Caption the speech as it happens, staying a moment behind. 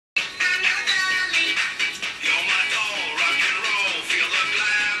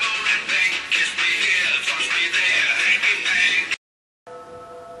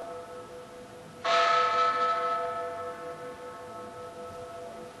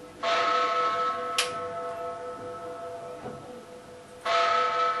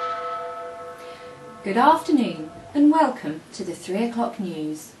Good afternoon and welcome to the 3 o'clock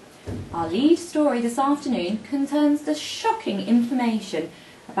news. Our lead story this afternoon concerns the shocking information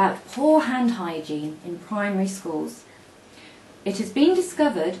about poor hand hygiene in primary schools. It has been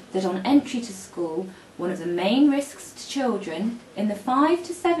discovered that on entry to school, one of the main risks to children in the 5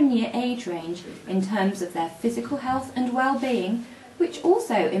 to 7 year age range in terms of their physical health and well-being, which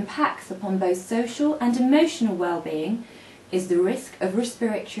also impacts upon both social and emotional well-being, is the risk of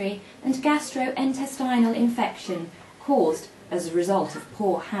respiratory and gastrointestinal infection caused as a result of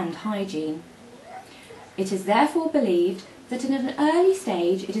poor hand hygiene. It is therefore believed that at an early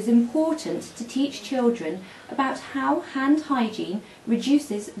stage it is important to teach children about how hand hygiene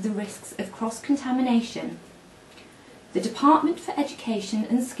reduces the risks of cross-contamination. The Department for Education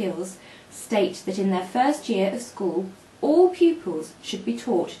and Skills state that in their first year of school, all pupils should be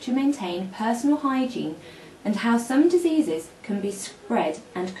taught to maintain personal hygiene and how some diseases can be spread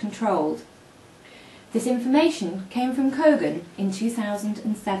and controlled. This information came from Kogan in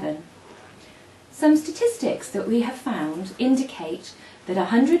 2007. Some statistics that we have found indicate that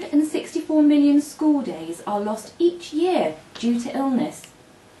 164 million school days are lost each year due to illness.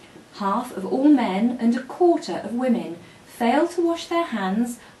 Half of all men and a quarter of women fail to wash their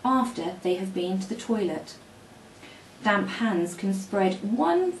hands after they have been to the toilet. Damp hands can spread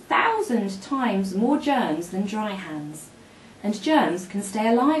 1,000 times more germs than dry hands, and germs can stay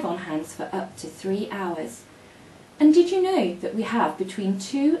alive on hands for up to 3 hours. And did you know that we have between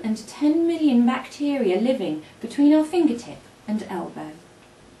 2 and 10 million bacteria living between our fingertip and elbow?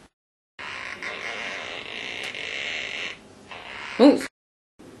 Oof.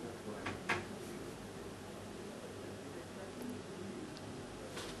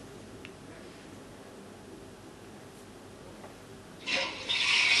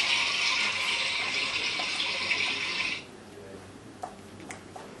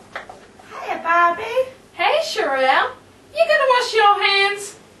 Barbie? Hey, Sherelle, you gonna wash your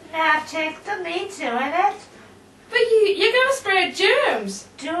hands? Now take the meat doing it. But you're gonna spread germs.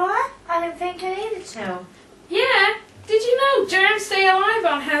 Do I? I didn't think I needed to. Yeah, did you know germs stay alive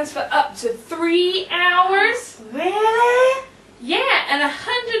on hands for up to 3 hours? Really? Yeah, and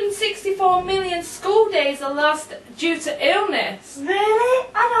 164 million school days are lost due to illness. Really?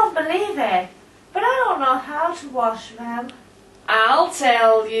 I don't believe it. But I don't know how to wash them. I'll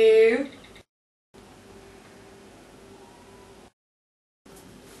tell you.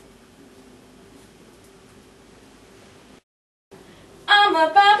 I'm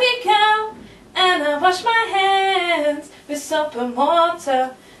a Barbie girl, and I wash my hands with soap and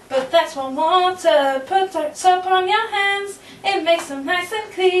water. But that's one water. Put soap on your hands, it makes them nice and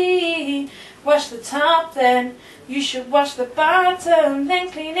clean. Wash the top, then you should wash the bottom,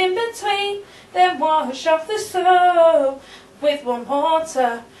 then clean in between. Then wash off the soap with warm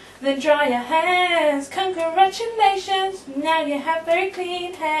water. Then dry your hands. Congratulations, now you have very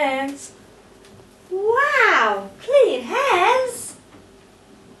clean hands. Wow! Clean hands?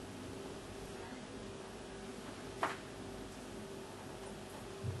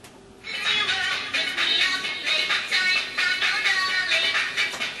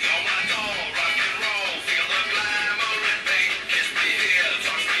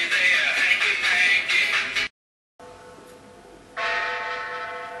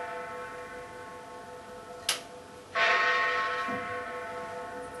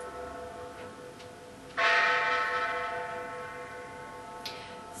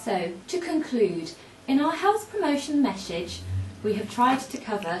 So, to conclude, in our health promotion message, we have tried to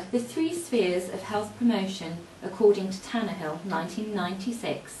cover the 3 spheres of health promotion according to Tannehill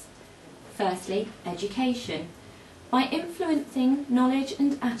 1996. Firstly, education. By influencing knowledge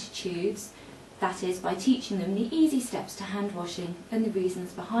and attitudes, that is, by teaching them the easy steps to hand washing and the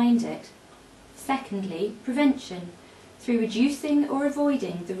reasons behind it. Secondly, prevention. Through reducing or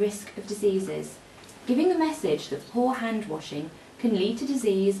avoiding the risk of diseases, giving the message that poor hand washing can lead to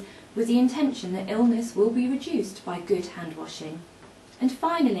disease with the intention that illness will be reduced by good hand washing. And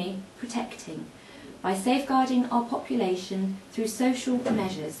finally, protecting, by safeguarding our population through social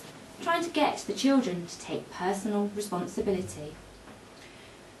measures, trying to get the children to take personal responsibility.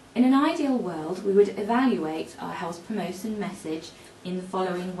 In an ideal world, we would evaluate our health promotion message in the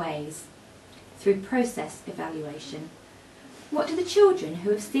following ways. Through process evaluation. What do the children who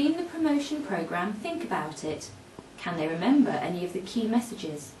have seen the promotion programme think about it? Can they remember any of the key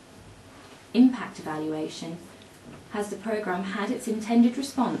messages? Impact evaluation. Has the programme had its intended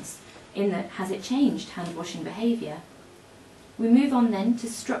response, in that has it changed hand washing behaviour? We move on then to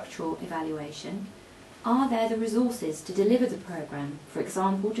structural evaluation. Are there the resources to deliver the programme? For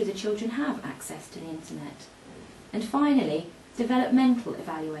example, do the children have access to the internet? And finally, developmental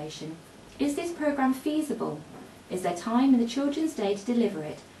evaluation. Is this programme feasible? Is there time in the children's day to deliver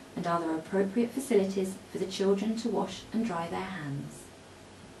it? And are there appropriate facilities for the children to wash and dry their hands?